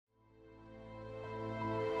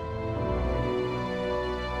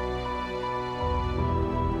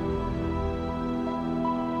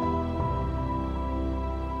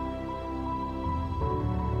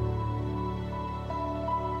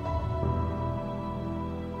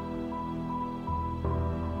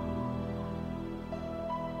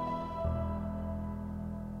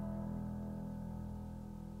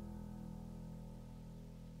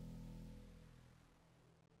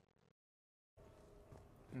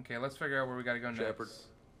Okay, let's figure out where we gotta go next. Shepard.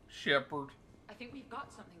 Shepard. I think we've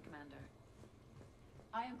got something, Commander.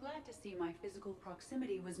 I am glad to see my physical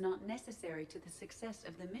proximity was not necessary to the success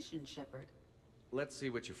of the mission, Shepard. Let's see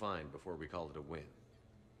what you find before we call it a win.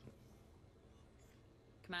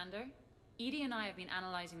 Commander, Edie and I have been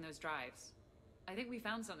analyzing those drives. I think we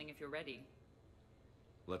found something if you're ready.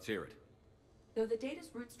 Let's hear it. Though the data's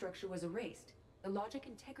root structure was erased, the logic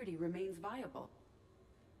integrity remains viable.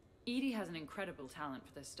 Edie has an incredible talent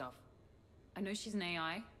for this stuff. I know she's an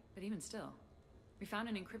AI, but even still. We found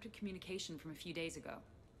an encrypted communication from a few days ago.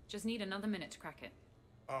 Just need another minute to crack it.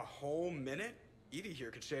 A whole minute? Edie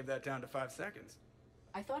here could shave that down to 5 seconds.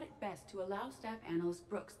 I thought it best to allow Staff Analyst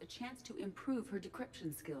Brooks a chance to improve her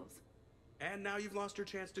decryption skills. And now you've lost your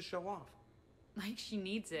chance to show off. Like she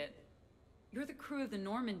needs it. You're the crew of the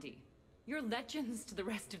Normandy. You're legends to the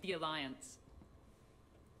rest of the Alliance.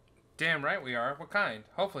 Damn right we are. What kind?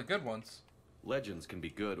 Hopefully good ones. Legends can be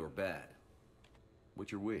good or bad.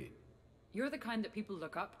 Which are we? You're the kind that people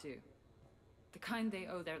look up to. The kind they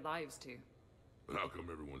owe their lives to. But how come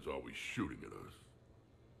everyone's always shooting at us?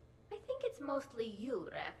 I think it's mostly you,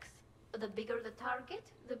 Rex. The bigger the target,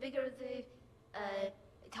 the bigger the,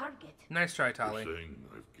 target. Nice try, Tali. You're saying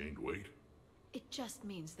I've gained weight? It just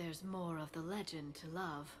means there's more of the legend to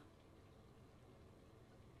love.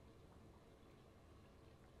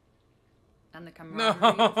 And the camaraderie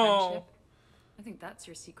and No! friendship. I think that's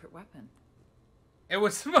your secret weapon. It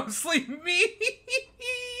was mostly me!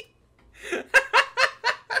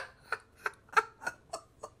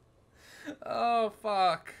 Oh,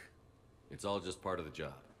 fuck. It's all just part of the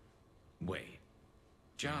job. Wait.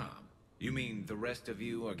 Job? You mean the rest of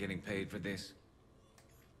you are getting paid for this?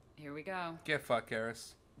 Here we go. Get fucked,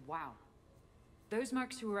 Garrus. Wow. Those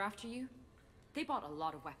mercs who were after you, they bought a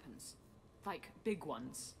lot of weapons. Like, big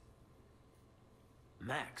ones.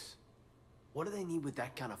 Max, what do they need with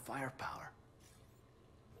that kind of firepower?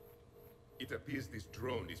 It appears this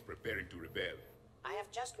drone is preparing to rebel. I have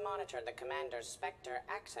just monitored the Commander's Spectre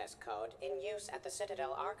access code in use at the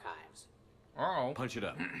Citadel archives. Uh-oh. Punch it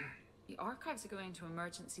up. The archives are going into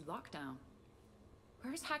emergency lockdown.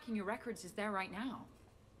 Where's hacking your records is there right now?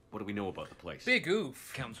 What do we know about the place? Big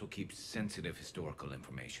oof. Council keeps sensitive historical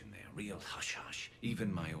information there. Real hush-hush.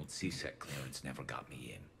 Even my old CSEC clearance never got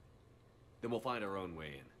me in. Then we'll find our own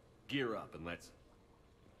way in. Gear up and let's...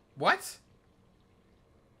 What?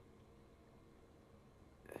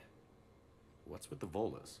 What's with the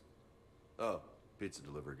Volas? Oh, pizza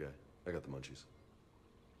delivery guy. I got the munchies.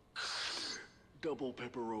 Double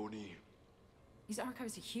pepperoni. These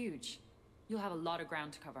archives are huge. You'll have a lot of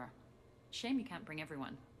ground to cover. Shame you can't bring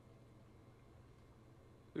everyone.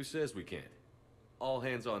 Who says we can't? All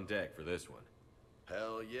hands on deck for this one.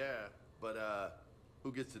 Hell yeah. But,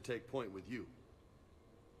 who gets to take point with you?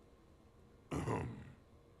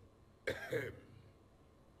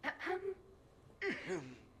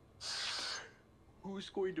 Who's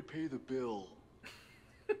going to pay the bill?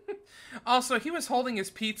 Also, he was holding his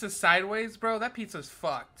pizza sideways, bro. That pizza's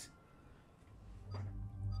fucked.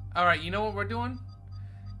 Alright, you know what we're doing?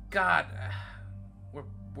 God.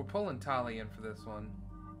 We're pulling Tali in for this one.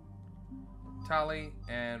 Tali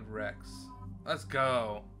and Rex. Let's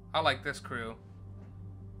go. I like this crew.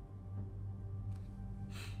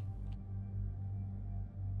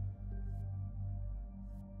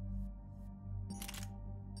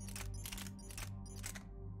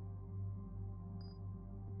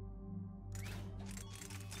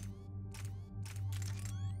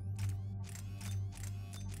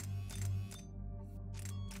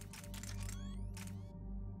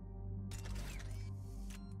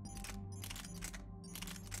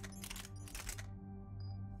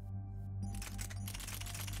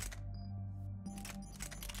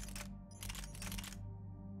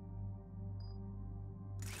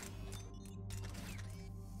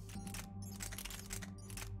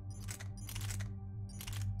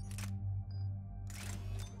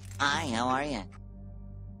 Hi, how are you?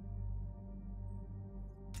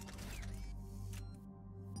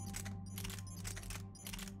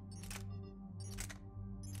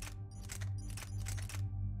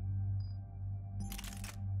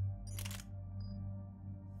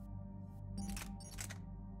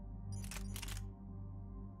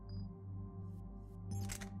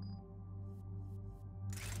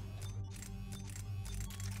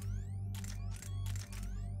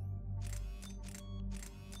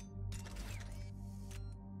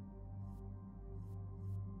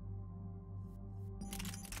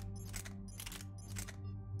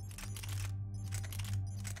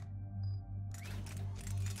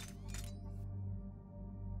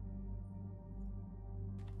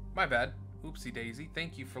 My bad. Oopsie daisy.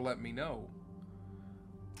 Thank you for letting me know.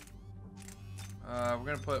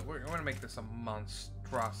 We're gonna make this a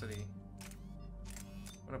monstrosity.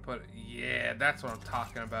 I'm gonna put, yeah, that's what I'm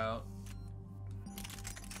talking about.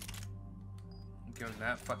 Give him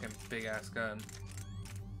that fucking big ass gun.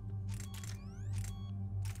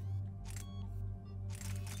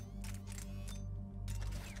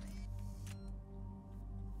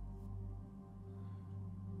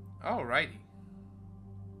 Alrighty.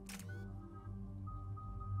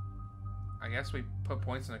 I guess we put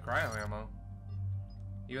points in the cryo ammo.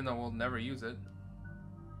 Even though we'll never use it.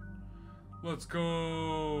 Let's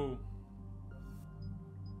go!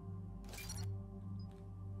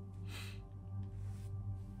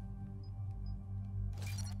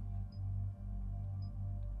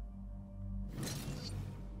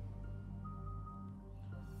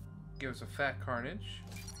 Give us a fat carnage.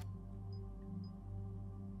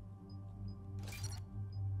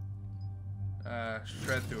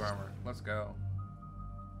 Shred through armor. Let's go.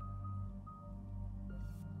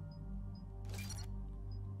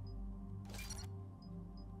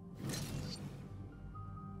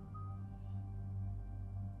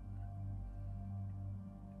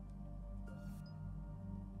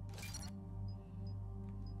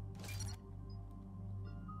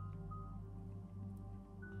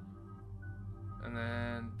 And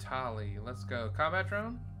then Tali. Let's go. Combat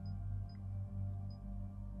drone?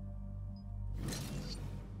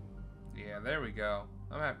 Yeah, there we go.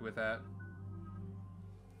 I'm happy with that.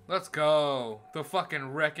 Let's go. The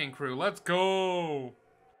fucking wrecking crew. Let's go. What's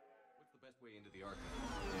the best way into the archive?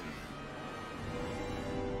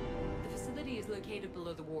 The facility is located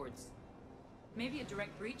below the wards. Maybe a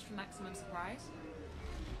direct breach for maximum surprise?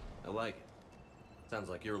 I like it. Sounds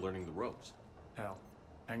like you're learning the ropes. Hell,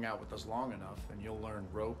 hang out with us long enough and you'll learn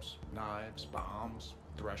ropes, knives, bombs,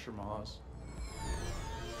 thresher maws.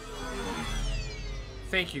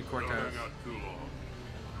 Thank you, Cortez. Don't hang out too long.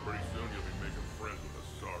 Pretty soon you'll be making friends with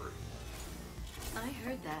Asari. I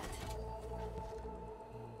heard that.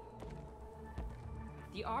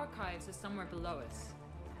 The archives are somewhere below us.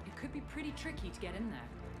 It could be pretty tricky to get in there.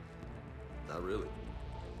 Not really.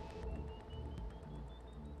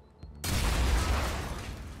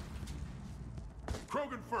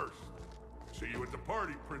 Krogan first. See you at the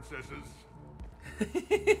party, princesses.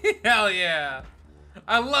 Hell yeah.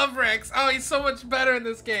 I love Rex. Oh, he's so much better in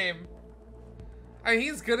this game. I mean,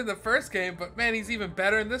 he's good in the first game, but man, he's even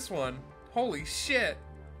better in this one. Holy shit.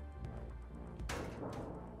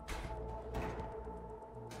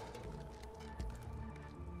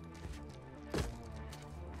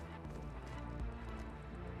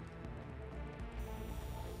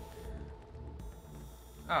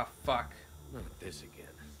 Ah, fuck. Not this again.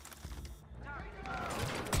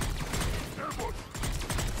 Ambush!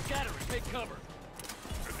 Scatter and take cover.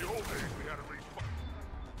 In the old days, we had at least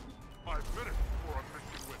 5 minutes before our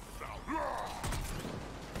mission went south.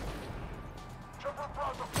 Chopper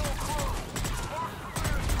brought the full crew! March them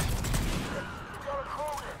in! We got a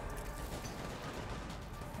Krogan!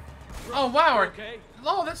 Oh, wow. Okay.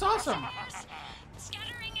 Oh, that's awesome.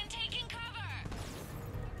 Scattering and taking cover.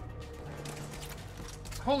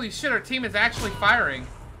 Holy shit, our team is actually firing.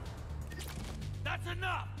 That's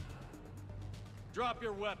enough! Drop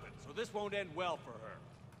your weapons, or this won't end well for her.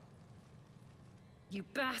 You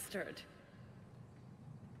bastard.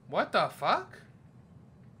 What the fuck?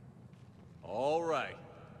 All right.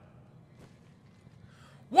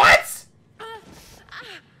 What?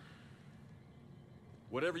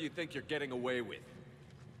 Whatever you think you're getting away with,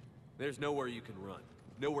 there's nowhere you can run.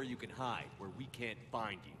 Nowhere you can hide where we can't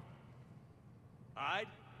find you. Hide?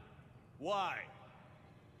 Why?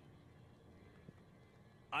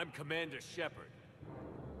 I'm Commander Shepard.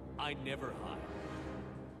 I never hide.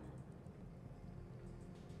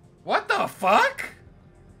 What the fuck?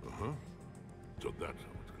 Uh-huh. So that's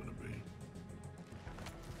how it's gonna be.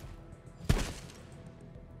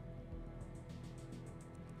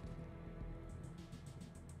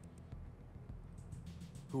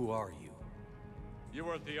 Who are you? You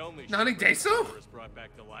weren't the only Nani Desu? brought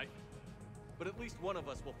back to life. But at least one of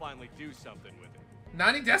us will finally do something with it.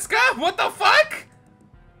 Nani Deska? What the fuck?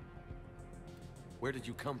 Where did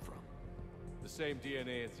you come from? The same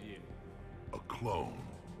DNA as you. A clone.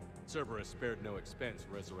 Cerberus spared no expense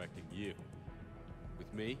resurrecting you.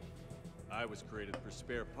 With me, I was created for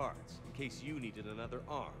spare parts, in case you needed another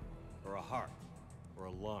arm, or a heart, or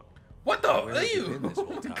a lung. What the? Where have you been this Oh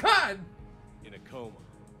whole my time? god. In a coma,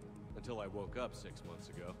 until I woke up 6 months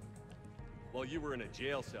ago. While you were in a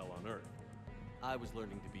jail cell on Earth, I was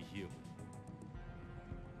learning to be human.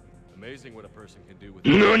 Amazing what a person can do with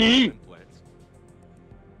implants.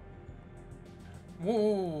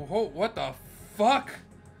 Whoa, whoa, what the fuck?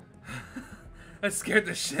 That scared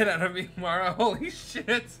the shit out of me, Mara. Holy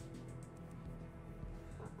shit.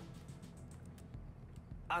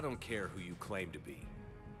 I don't care who you claim to be.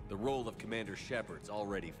 The role of Commander Shepard's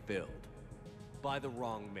already filled. By the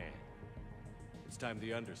wrong man. It's time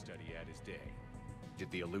the understudy had his day. Did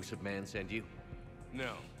the elusive man send you?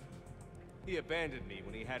 No. He abandoned me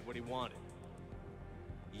when he had what he wanted.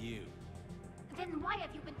 You. Then why have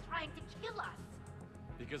you been trying to kill us?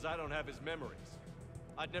 Because I don't have his memories.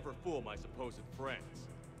 I'd never fool my supposed friends.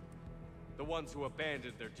 The ones who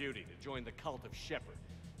abandoned their duty to join the cult of Shepard.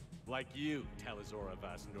 Like you, Talizora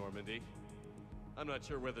Vas Normandy. I'm not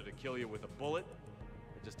sure whether to kill you with a bullet,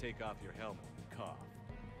 or just take off your helmet and cough.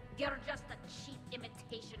 You're just a cheap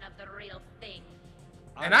imitation of the real thing.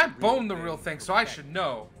 And I boned the real thing, so I should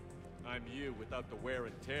know. I'm you without the wear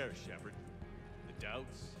and tear, Shepard. The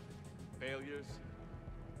doubts, failures.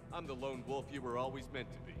 I'm the lone wolf you were always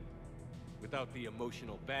meant to be. Without the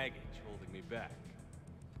emotional baggage holding me back.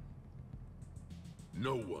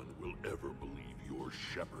 No one will ever believe you're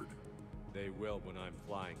Shepard. They will when I'm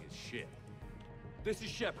flying his ship. This is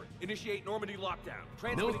Shepard. Initiate Normandy lockdown.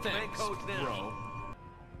 Transmitting command codes now. Bro.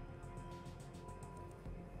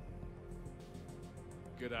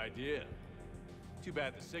 Good idea. Too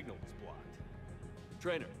bad the signal was blocked.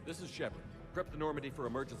 Trainer, this is Shepard. Prep the Normandy for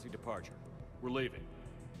emergency departure. We're leaving.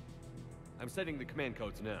 I'm setting the command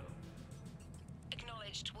codes now.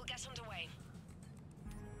 Acknowledged. We'll get underway.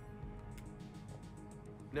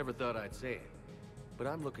 Never thought I'd say it, but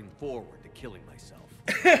I'm looking forward to killing myself.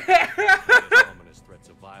 There's ominous threats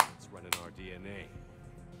of violence run in our DNA.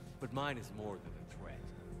 But mine is more than a threat.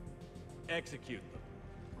 Execute them.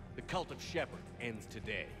 The cult of Shepard ends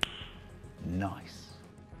today. Nice.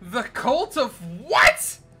 The cult of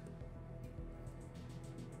what?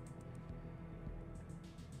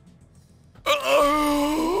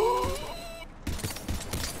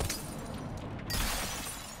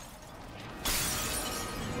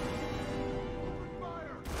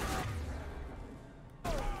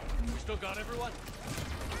 We still got everyone?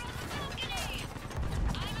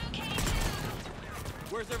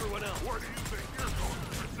 Where's everyone else? Where do you think you're going,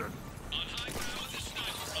 Princess? On high ground, the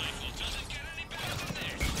sniper rifle doesn't get any better than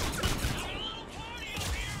this. Having a little party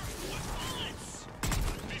up here with bullets.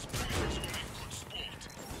 These prisoners will make good sport.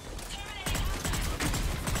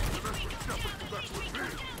 Mr. Shepard will mess with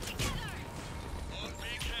me. One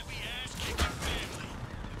big happy ass kicking family.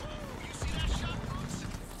 You see that shot, Brooks?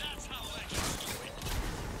 That's how legends do it.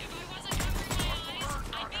 If I wasn't covering my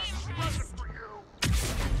eyes, I'd be impressed. For you.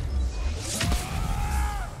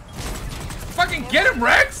 Fucking get him,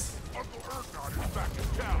 Rex! Uncle Erdnot is back in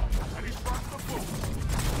town, and he's brought the boot.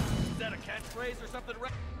 Is that a catchphrase or something,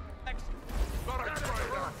 Rex? Thought I'd try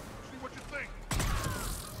it out. See what you think.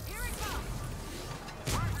 Here it comes.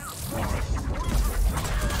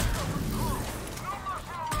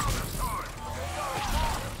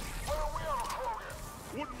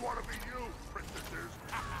 Wouldn't want to be you, princesses.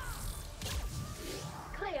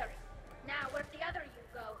 Clear. Now, where'd the other you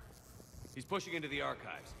go? He's pushing into the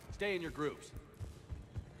archives. Stay in your groups.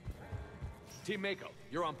 Team Mako,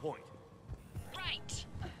 you're on point. Right.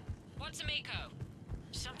 What's a Mako?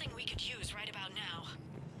 Something we could use right about now.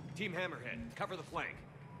 Team Hammerhead, cover the flank.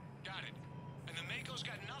 Got it. And the Mako's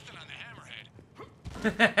got nothing on the Hammerhead.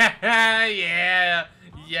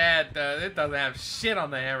 Yeah, it does. It doesn't have shit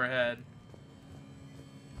on the Hammerhead.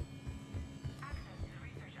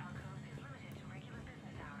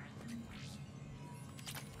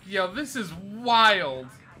 Yo, this is wild.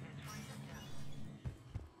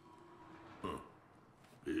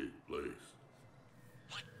 Big place.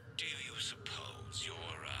 What do you suppose your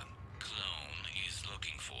clone is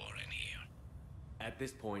looking for in here? At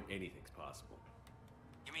this point, anything's possible.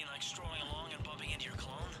 You mean like strolling along and bumping into your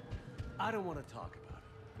clone? I don't want to talk about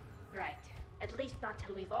it. Right. At least not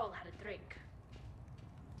till we've all had a drink.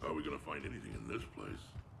 Are we gonna find anything in this place?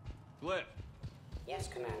 Glyph, Yes,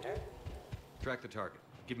 Commander. track the target.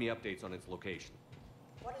 Give me updates on its location.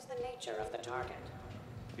 What is the nature of the target?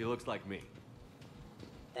 He looks like me.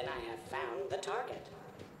 Then I have found the target.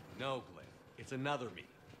 No, Glyph. It's another me.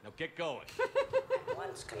 Now get going. At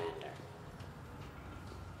once, Commander.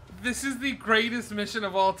 This is the greatest mission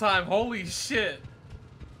of all time. Holy shit.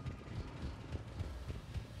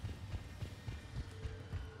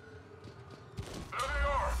 There they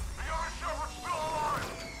are! The other Shepard's still alive!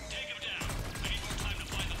 Take him down. I need more time to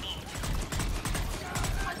find the vault.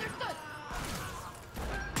 Understood.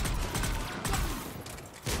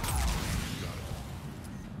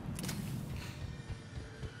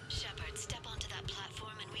 Shepard, step onto that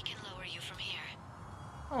platform and we can lower you from here.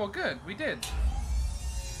 Oh, good. We did.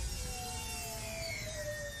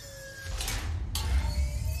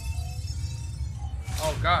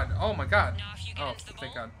 Oh god. Oh my god. Now, if you get Oh, into the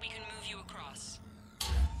thank vault, god. we can move you across.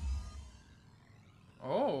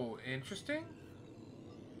 Oh, interesting.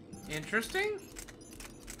 Interesting?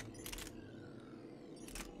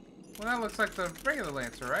 Well, that looks like the regular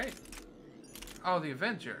Lancer, right? Oh, the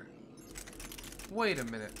Avenger. Wait a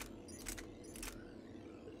minute.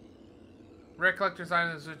 Rare collector's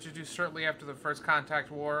items introduced shortly after the first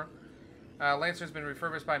contact war. Lancer has been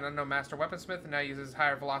refurbished by an unknown master weaponsmith and now uses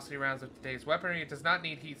higher velocity rounds of today's weaponry. It does not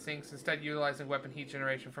need heat sinks, instead utilizing weapon heat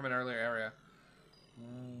generation from an earlier area.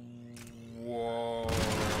 Whoa.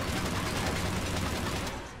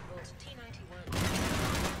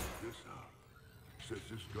 This says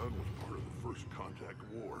this gun was part of the first contact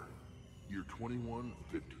war. Year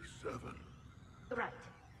 2157. Right.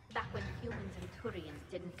 Back when humans and Turians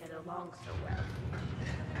didn't get along so well.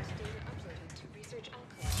 Data uploaded to research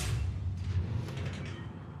alcohol.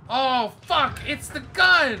 Oh, fuck! It's the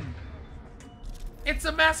gun! It's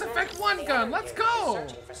a Mass Effect 1 gun! Let's go!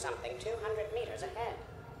 Searching for something 200 meters ahead.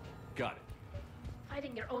 Got it.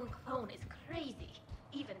 Fighting your own clone is crazy,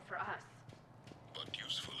 even for us. But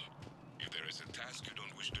useful. If there is a task you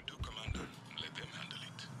don't wish to do, Commander, let them handle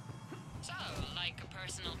it. So, like a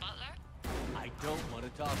personal butler? I don't want to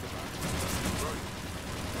talk about it. Right.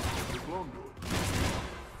 The clone do it.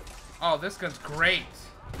 Oh, this gun's great.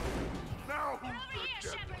 Now We're over who's here, the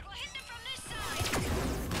dead Shepard. one? We'll hit them from this side.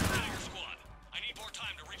 Ready your squad. I need more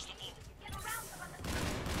time to reach the vault. Get around them on the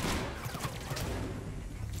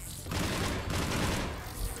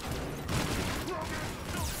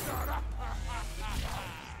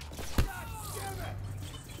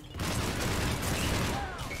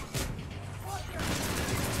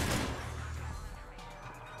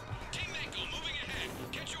Team Mako moving ahead.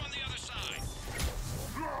 Catch you on the other side.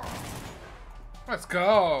 Let's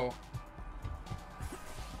go.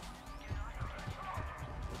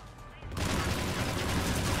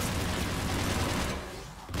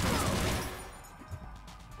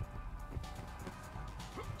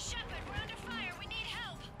 Shepard, we're under fire. We need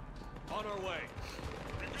help. On our way.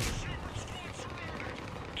 We've got Shepard squad surrounded.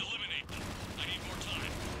 Eliminate them. I need more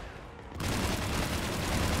time.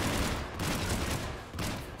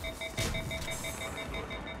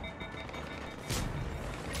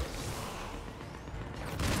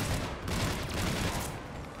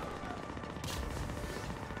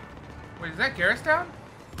 Wait, is that Garrus down?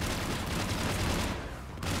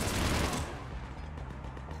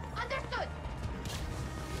 Understood.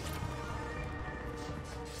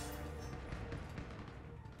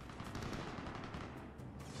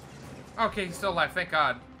 Okay, he's still alive, thank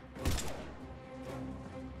God.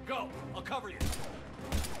 Go. I'll cover you.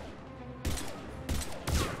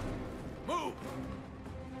 Move.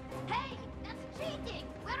 Hey, that's cheating.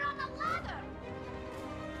 We're on a ladder.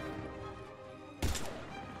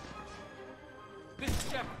 This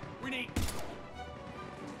is Shepard. We need...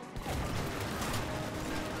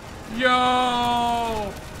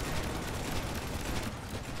 Yo!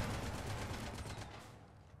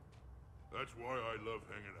 That's why I love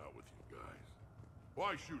hanging out with you guys.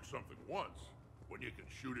 Why shoot something once when you can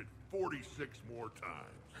shoot it 46 more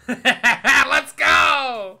times? Let's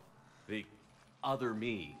go! The other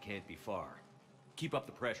me can't be far. Keep up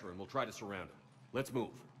the pressure and we'll try to surround him. Let's move.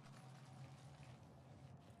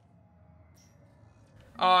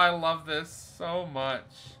 Oh, I love this so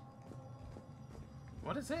much.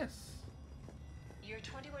 What is this? Year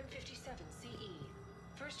 2157 CE.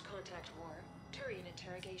 First contact war. Turian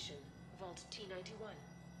interrogation. Vault T91.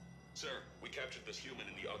 Sir, we captured this human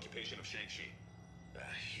in the occupation of Shang-Chi.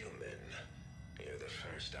 A human? You're the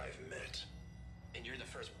first I've met. And you're the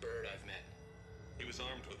first bird I've met. He was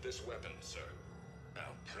armed with this weapon, sir.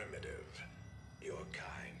 How primitive. Your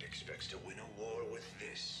kind expects to win a war with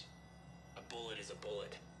this. A bullet is a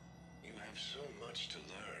bullet. You have so much to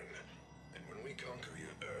learn. And when we conquer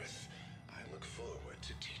your Earth, I look forward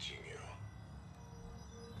to teaching you.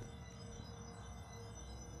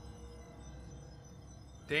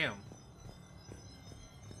 Damn.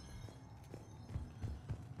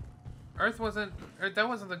 Earth wasn't... that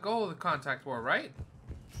wasn't the goal of the contact war, right?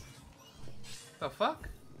 The fuck?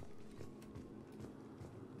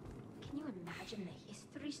 Can you imagine the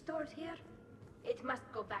history stored here? It must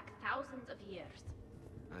go back thousands of years.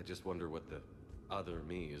 I just wonder what the other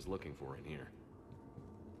me is looking for in here.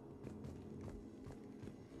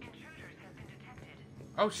 Intruders have been detected.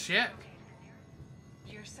 Oh shit.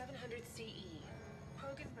 Year 700 CE.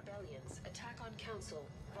 Krogan rebellions. Attack on Council.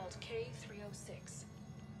 Vault K306.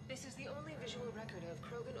 This is the only visual record of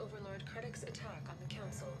Krogan Overlord Krennic's attack on the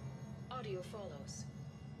Council. Audio follows.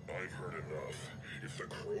 I've heard enough. If the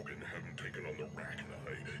Krogan hadn't taken on the Rachni,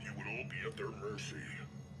 you would all be at their mercy.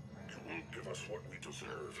 You won't give us what we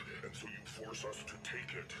deserve, and so you force us to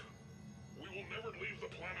take it. We will never leave the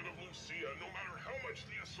planet of Lucia, no matter how much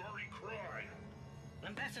the Asari cry.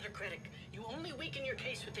 Ambassador Critic, you only weaken your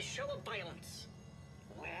case with this show of violence.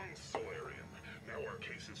 Wrong, Solarian. Now our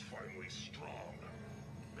case is finally strong.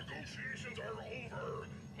 Negotiations are over.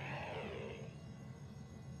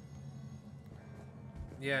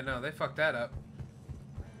 Yeah, no, they fucked that up.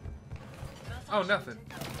 Oh, nothing.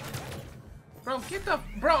 Bro, get the...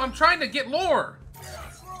 Bro, I'm trying to get lore!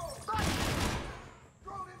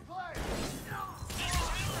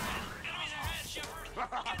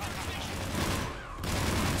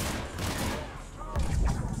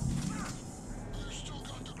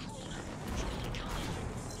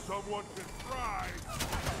 Someone can try.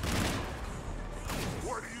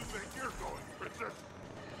 Where do you think you're going, Princess?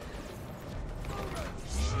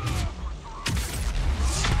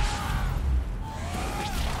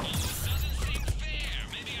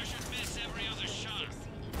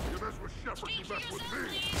 You mess with Shepard, you mess with me.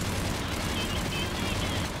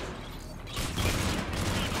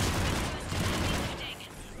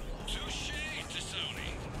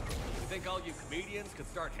 You think all you comedians could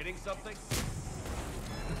start hitting something?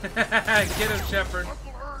 Get him, Shepard.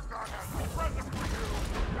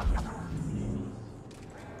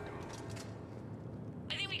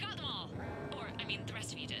 I think we got them all. Or, I mean, the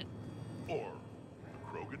rest of you did. Or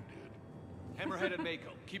Krogan did. Hammerhead and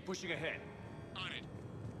Mako, keep pushing ahead. On it.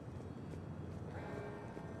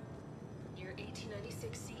 Year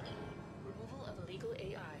 1896 CE. Removal of illegal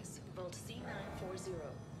AIs. Vault C940.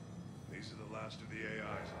 These are the last of the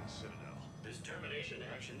AIs on the Citadel. This termination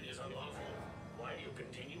action is unlawful. Why do you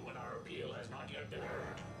continue when our appeal has not yet been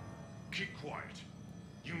heard? Keep quiet.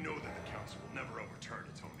 You know that the Council will never overturn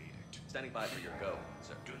its own edict. Standing by for your go,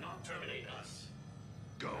 sir. Do not terminate us.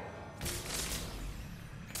 Go.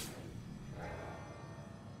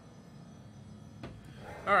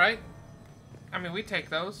 Alright. I mean, we take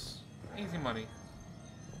those. Easy money.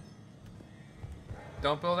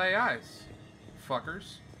 Don't build AIs.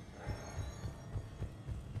 Fuckers.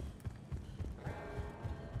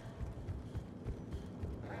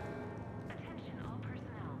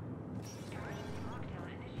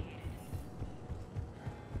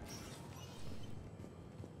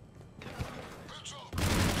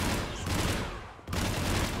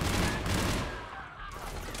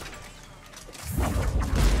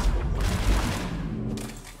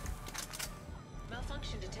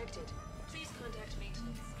 Malfunction detected. Please contact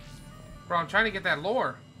maintenance. Bro, I'm trying to get that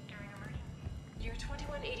lore. Year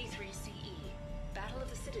 2183 CE. Battle of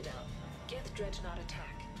the Citadel. Geth Dreadnought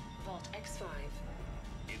attack. Vault X5.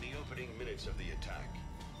 In the opening minutes of the attack,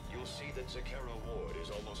 you'll see that Zakero Ward is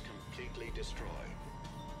almost completely destroyed.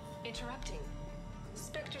 Interrupting.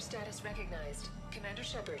 Spectre status recognized. Commander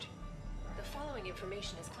Shepard. The following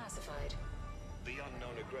information is classified. The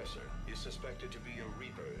unknown aggressor is suspected to be a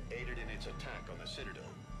Reaper aided in its attack on the Citadel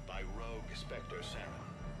by rogue Spectre Saren.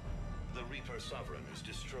 The Reaper Sovereign is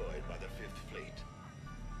destroyed by the 5th Fleet.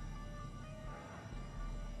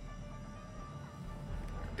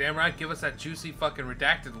 Damn right, give us that juicy fucking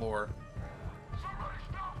redacted lore.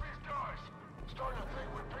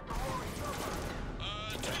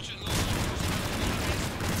 Attention,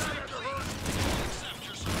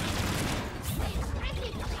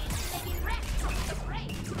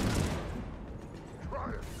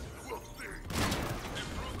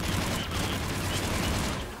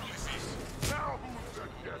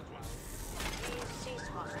 Cease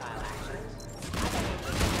hostile actions. Other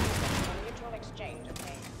nations benefit from mutual exchange of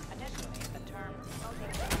data. Additionally, the term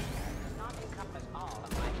floating does not encompass all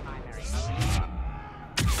of my primary motives.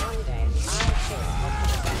 One day, I too hope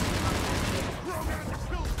to prevent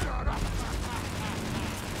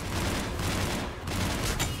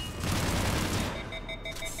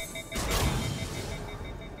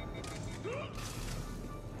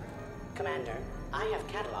Commander, I have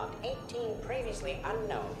cataloged 18 previously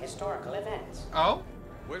unknown historical events. Oh?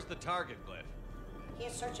 Where's the target, Glyph? He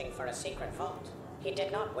is searching for a secret vault. He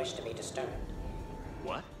did not wish to be disturbed.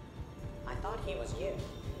 What? I thought he was you.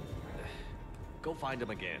 Go find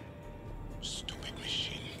him again. Stupid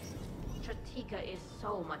machine. Stratika is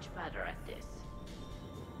so much better at this.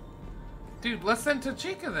 Dude, let's send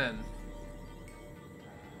Tachika then.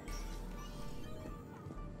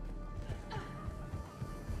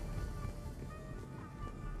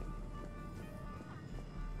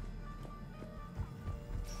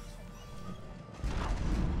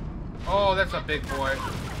 Oh, that's a big boy.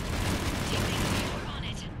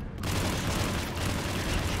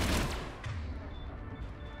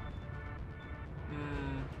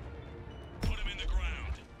 Put him in the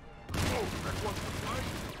ground. Oh, that one's the fight.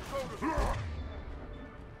 So does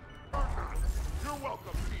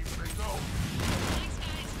welcome, Team Bingo.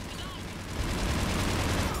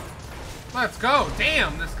 Let's go!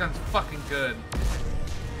 Damn, this gun's fucking good.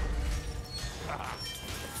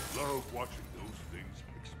 Love watching those things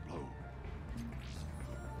explode.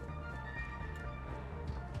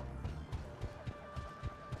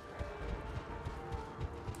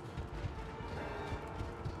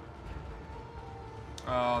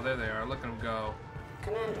 Oh, there they are. Look at them go.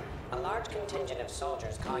 Commander, a large contingent of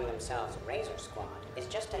soldiers calling themselves Razor Squad is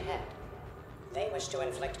just ahead. They wish to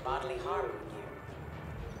inflict bodily harm on you.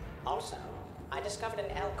 Also, I discovered an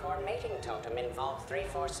Elcor mating totem in Vault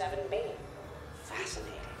 347B.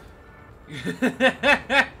 Fascinating.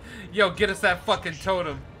 Yo, get us that fucking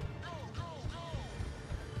totem.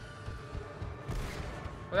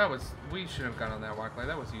 Well, that was... We should have gone on that walkway.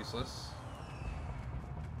 That was useless.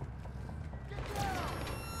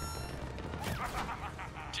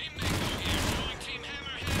 Team Mako here, showing Team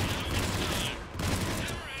Hammerhead how it's done.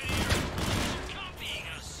 Hammerhead here, copying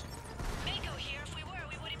us. Mako here. If we were,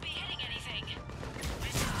 we wouldn't be hitting anything.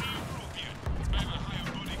 This is being broken. I have a higher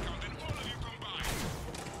body count than all of you combined.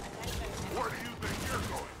 Where do you think you're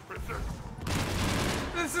going, Princess?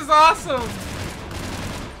 This is awesome!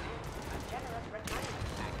 Generous retirement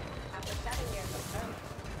package after 7 years of service.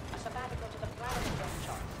 A sabbatical to the planet of your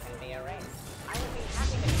choice can be arranged. I would be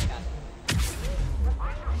happy to discuss it.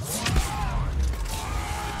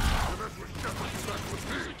 That's what Shepard said with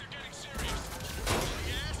me. They're getting serious.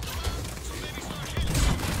 Yes, so maybe start hitting.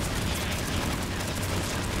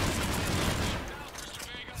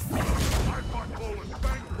 I thought Poland's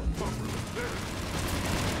bankers tougher than this.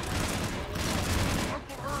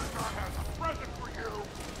 Uncle Erskine has a present for you.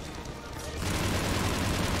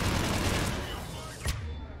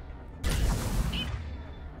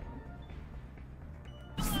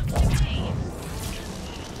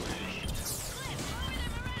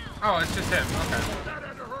 Oh, it's just him. Okay.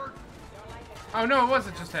 Oh, no, it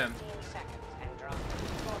wasn't just him.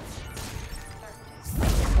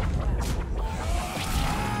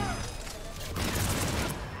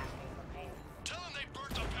 Tell them they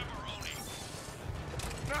burnt the pepperoni.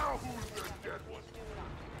 Now who's the dead one?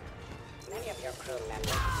 Many of your crew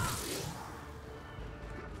members.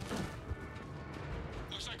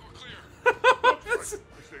 Looks like we're clear. I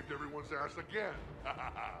saved everyone's ass again.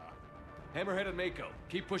 Hammerhead and Mako,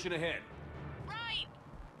 keep pushing ahead. Right!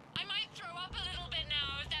 I might throw up a little bit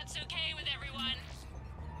now, if that's okay with everyone.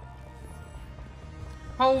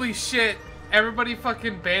 Holy shit. Everybody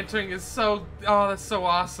fucking bantering is so... Oh, that's so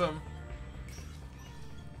awesome.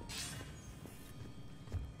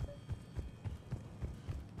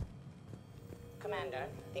 Commander,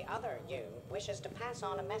 the other you wishes to pass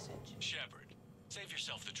on a message. Shepard, save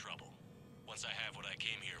yourself the trouble. Once I have what I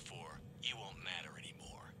came here for, you won't matter anymore.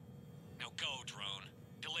 Now go, drone.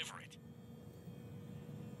 Deliver it.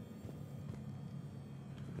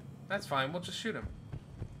 That's fine. We'll just shoot him.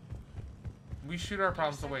 We shoot our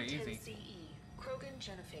problems away easy. CE, Krogan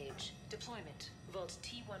Genophage. Deployment. Vault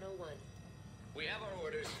T-101. We have our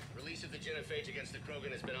orders. Release of the genophage against the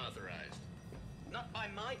Krogan has been authorized. Not by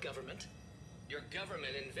my government. Your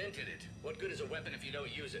government invented it. What good is a weapon if you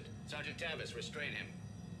don't use it? Sergeant Tavis, restrain him.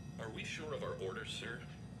 Are we sure of our orders, sir?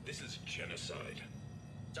 This is genocide.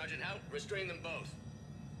 Sergeant Hout, restrain them both.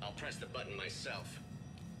 I'll press the button myself.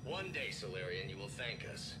 One day, Solarian, you will thank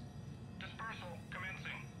us. Dispersal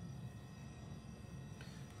commencing.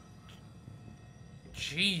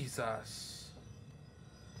 Jesus.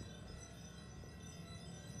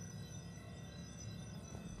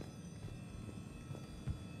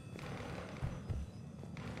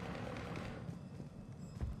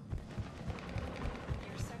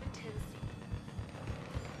 You're 710 C.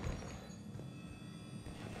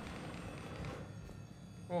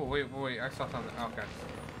 Oh, wait. I saw something. Okay.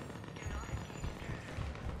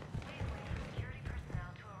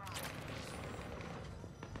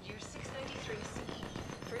 You're 693 CE.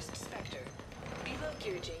 First Spectre. Below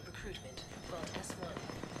Gear J recruitment. Vault S1.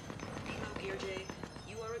 Below Gear J,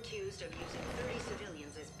 you are accused of using 30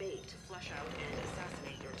 civilians as bait to flush out and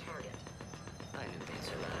assassinate your target. I knew they'd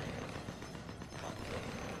survive.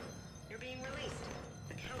 You're being released.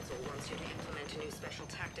 The Council wants you to implement a new special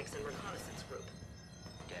tactics and reconnaissance group.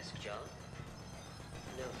 Desk job?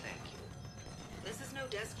 No, thank you. This is no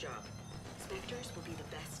desk job. Spectres will be the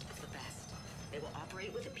best of the best. They will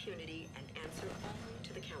operate with impunity and answer only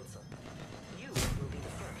to the Council. You will be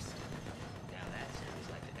the first. Now that sounds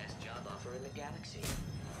like the best job offer in the galaxy.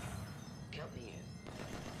 Count me in.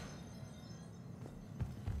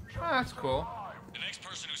 Oh, that's cool. The next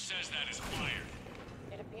person who says that is fired.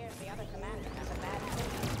 It appears the other commander has a bad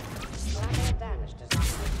feeling. Collateral damage does not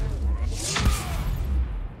concern him.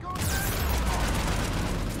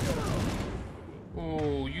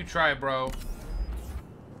 try, bro.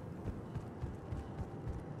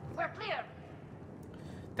 We're clear.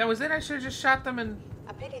 That was it? I should have just shot them and...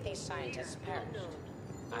 A pity these scientists perished.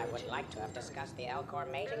 I would like to have discussed the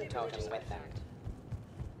Elcor mating totem with them.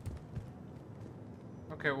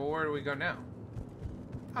 Okay, well, where do we go now?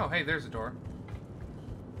 Oh, hey, there's a door.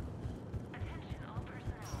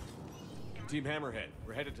 Team Hammerhead,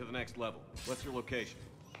 we're headed to the next level. What's your location?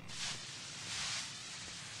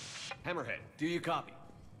 Hammerhead, do you copy?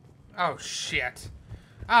 Oh, shit.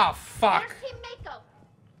 Oh, fuck. Where's Team Mako?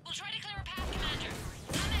 We'll try to clear a path, Commander.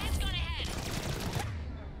 Hammerhead's gone ahead.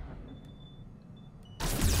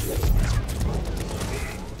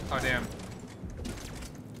 Oh, damn.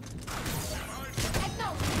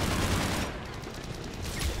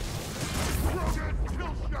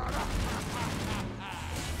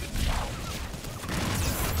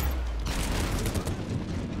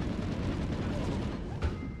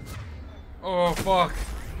 Oh, fuck.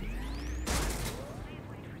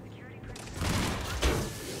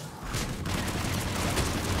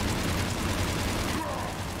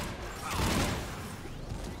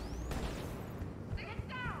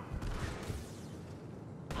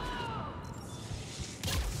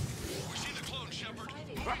 We see the clone, Shepard.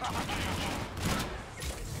 The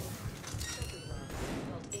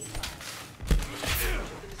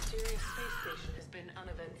mysterious space station has been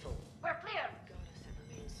uneventful. We're clear. Goddess, it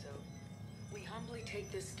remains so. We humbly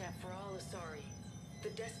take this step for all Asari, the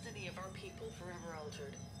destiny of our people forever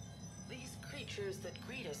altered. These creatures that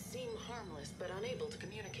greet us seem harmless but unable to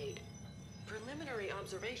communicate. Preliminary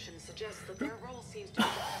observations suggest that their role seems to be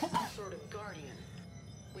that of some sort of guardian.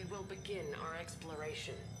 We will begin our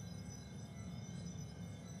exploration.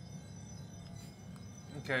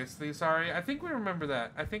 Okay, so the Asari... I think we remember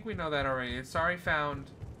that. I think we know that already. Asari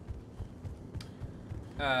found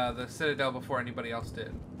the Citadel before anybody else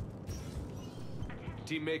did.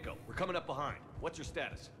 Team Mako, we're coming up behind. What's your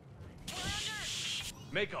status?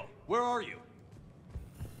 Mako, where are you?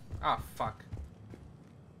 Ah, fuck.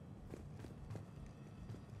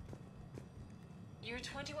 Year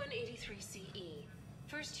 2183 CE.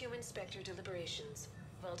 First Human Spectre deliberations.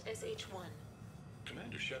 Vault SH1.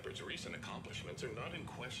 Commander Shepard's recent accomplishments are not in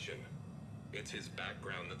question. It's his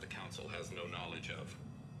background that the Council has no knowledge of.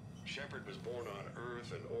 Shepard was born on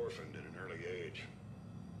Earth and orphaned at an early age.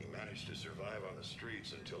 He managed to survive on the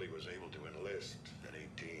streets until he was able to enlist at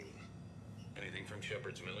 18. Anything from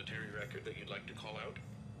Shepard's military record that you'd like to call out?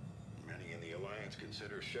 Many in the Alliance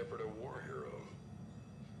consider Shepard a war hero.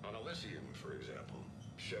 On Elysium, for example,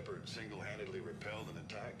 Shepard single-handedly repelled an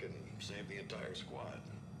attack and saved the entire squad.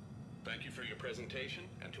 Thank you for your presentation,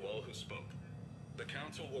 and to all who spoke. The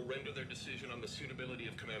Council will render their decision on the suitability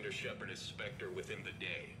of Commander Shepard as Spectre within the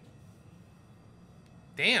day.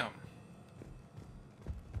 Damn.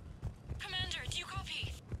 Commander, do you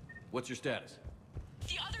copy? What's your status?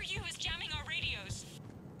 The other U is jamming our radios.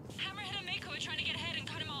 Hammerhead and Mako are trying to get ahead and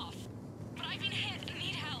cut him off. But I've been hit and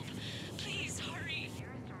need help. Please, hurry.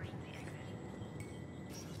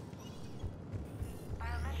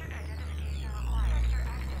 Biometric identification required. Sector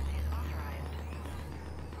access is authorized.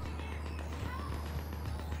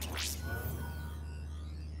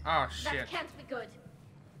 Oh, shit. That can't be good.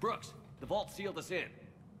 Brooks, the vault sealed us in.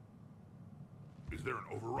 Is there an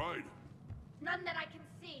override? None that I can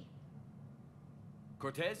see.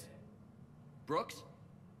 Cortez? Brooks?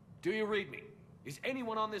 Do you read me? Is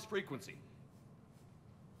anyone on this frequency?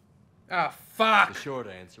 Ah, fuck. The short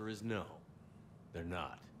answer is no. They're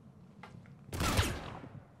not.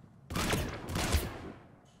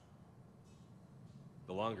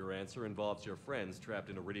 The longer answer involves your friends trapped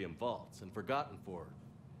in Iridium vaults and forgotten for,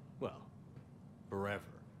 well, forever.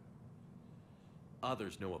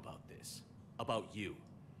 Others know about this. About you.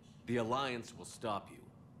 The Alliance will stop you.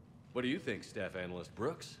 What do you think, Staff Analyst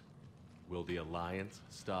Brooks? Will the Alliance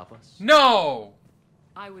stop us? No!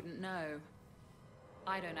 I wouldn't know.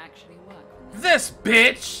 I don't actually work for them. This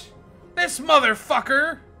bitch! This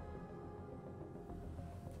motherfucker!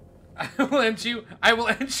 I will end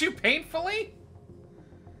you painfully?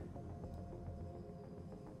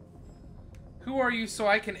 Who are you so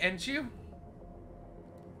I can end you?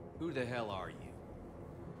 Who the hell are you?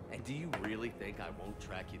 And do you really think I won't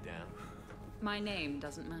track you down? My name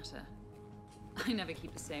doesn't matter. I never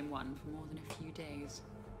keep the same one for more than a few days.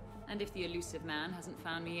 And if the elusive man hasn't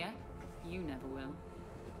found me yet, you never will.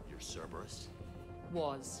 You're Cerberus?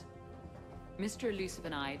 Was. Mr. Elusive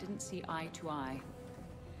and I didn't see eye to eye.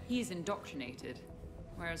 He's indoctrinated,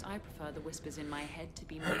 whereas I prefer the whispers in my head to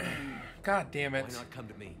be my own. God damn it. Why not come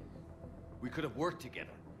to me? We could have worked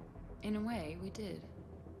together. In a way, we did.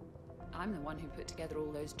 I'm the one who put together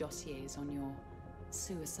all those dossiers on your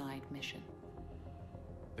suicide mission.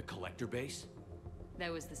 The Collector base?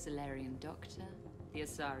 There was the Solarian Doctor, the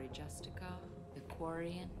Asari Justicar, the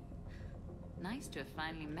Quarian. Nice to have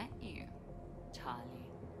finally met you, Charlie.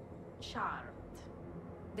 Charmed.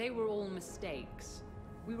 They were all mistakes.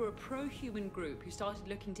 We were a pro-human group who started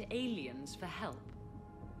looking to aliens for help.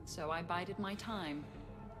 So I bided my time.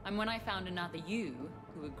 And when I found another you,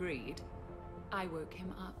 who agreed, I woke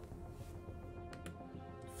him up.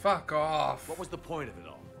 Fuck off. What was the point of it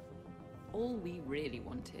all? All we really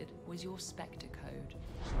wanted was your Spectre code.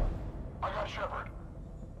 I got Shepard.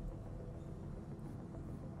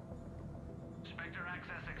 Spectre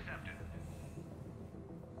access accepted.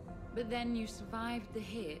 But then you survived the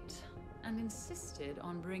hit and insisted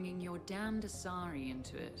on bringing your damned Asari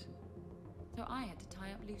into it. So I had to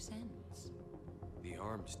tie up loose ends. The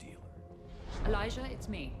arms dealer. Elijah, it's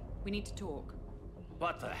me. We need to talk.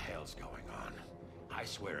 What the hell's going on? I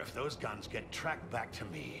swear if those guns get tracked back to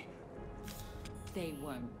me... They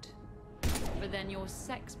won't. But then your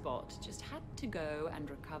sex bot just had to go and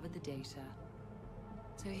recover the data.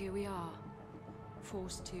 So here we are,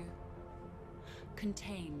 forced to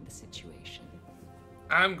contain the situation.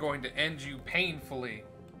 I'm going to end you painfully.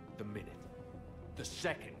 The minute, the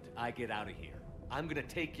second I get out of here, I'm gonna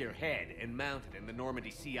take your head and mount it in the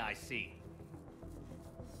Normandy CIC.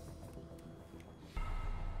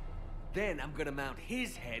 Then I'm gonna mount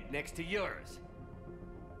his head next to yours.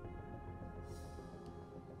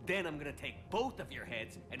 Then I'm gonna take both of your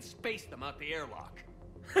heads and space them out the airlock.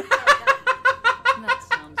 That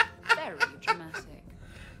sounds very dramatic.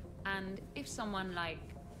 And if someone like,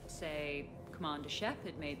 say, Commander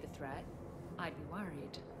Shepard made the threat, I'd be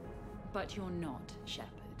worried. But you're not Shepard.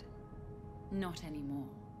 Not anymore.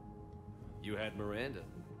 You had Miranda.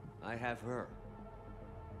 I have her.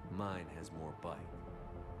 Mine has more bite.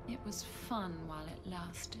 It was fun while it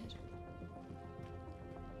lasted.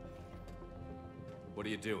 What are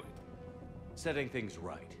you doing? Setting things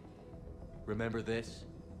right. Remember this?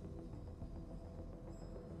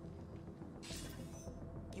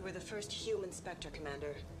 You were the first human Spectre,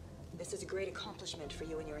 Commander. This is a great accomplishment for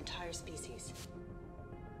you and your entire species.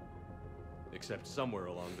 Except somewhere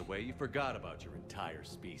along the way, you forgot about your entire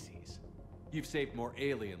species. You've saved more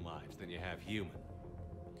alien lives than you have human.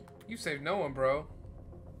 You saved no one, bro.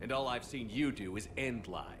 And all I've seen you do is end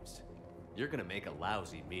lives. You're gonna make a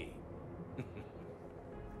lousy me.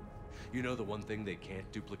 You know the one thing they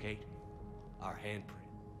can't duplicate? Our handprint.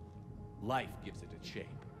 Life gives it its shape,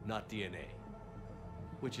 not DNA.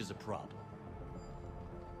 Which is a problem.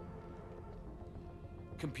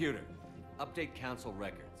 Computer, update Council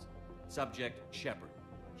records. Subject, Shepard.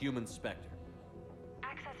 Human Spectre.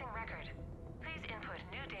 Accessing record. Please input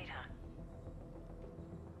new data.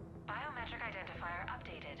 Biometric identifier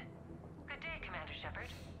updated. Good day, Commander Shepard.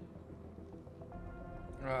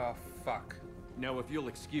 Oh, fuck. Now, if you'll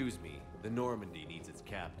excuse me, the Normandy needs its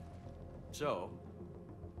captain. So,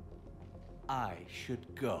 I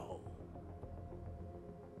should go.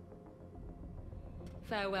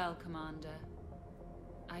 Farewell, Commander.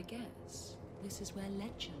 I guess this is where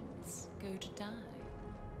legends go to die.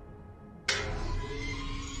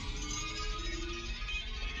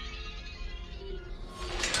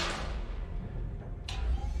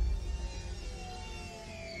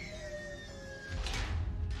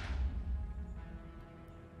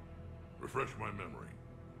 Refresh my memory.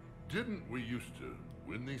 Didn't we used to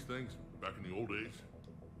win these things back in the old days?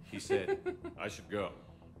 He said, I should go.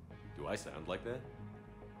 Do I sound like that?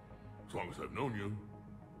 As long as I've known you,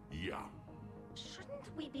 yeah.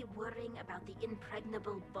 Shouldn't we be worrying about the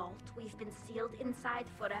impregnable vault we've been sealed inside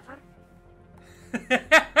forever?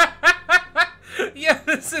 Yeah,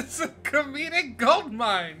 this is a comedic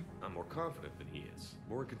goldmine. I'm more confident than he is.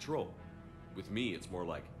 More in control. With me, it's more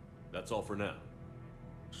like, that's all for now.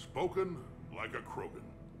 Spoken like a Krogan.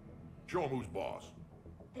 Show him who's boss.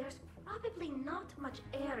 There's probably not much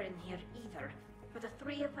air in here either. For the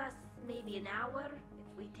three of us, maybe an hour,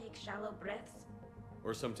 if we take shallow breaths.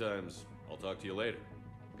 Or sometimes, I'll talk to you later.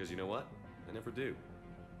 Because you know what? I never do.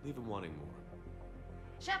 Leave him wanting more.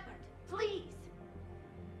 Shepard, please!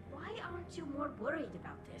 Why aren't you more worried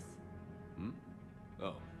about this?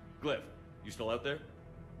 Oh. Glyph, you still out there?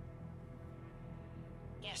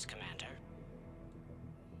 Yes, Commander.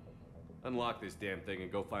 Unlock this damn thing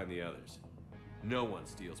and go find the others. No one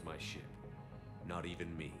steals my ship. Not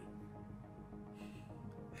even me.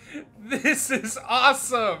 This is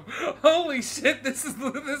awesome! Holy shit, this is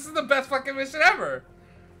the best fucking mission ever!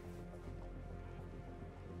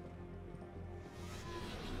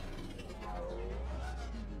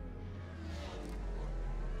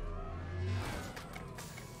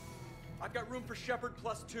 I've got room for Shepard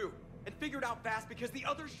 +2, and figured out fast because the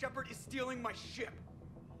other Shepard is stealing my ship.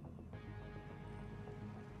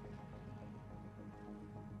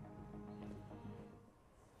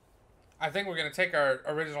 I think we're gonna take our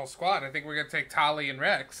original squad. I think we're gonna take Tali and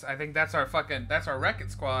Rex. I think that's our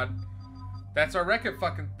Wreck-It squad. That's our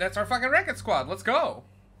fucking Wreck-It squad. Let's go.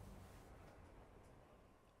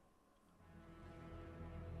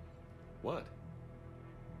 What?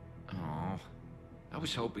 Oh, I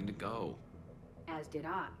was hoping to go. As did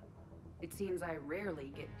I. It seems I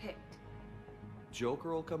rarely get picked.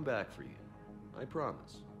 Joker will come back for you. I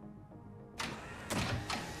promise.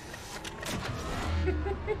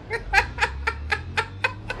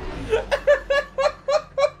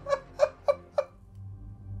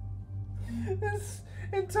 This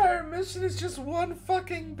entire mission is just one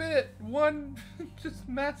fucking bit. One just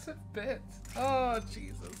massive bit. Oh,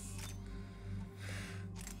 Jesus.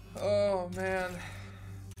 Oh, man.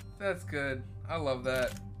 That's good. I love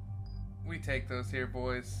that. We take those here,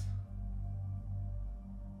 boys.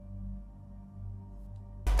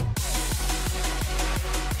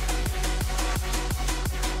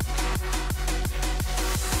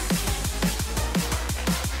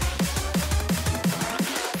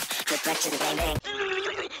 Reflection gaming.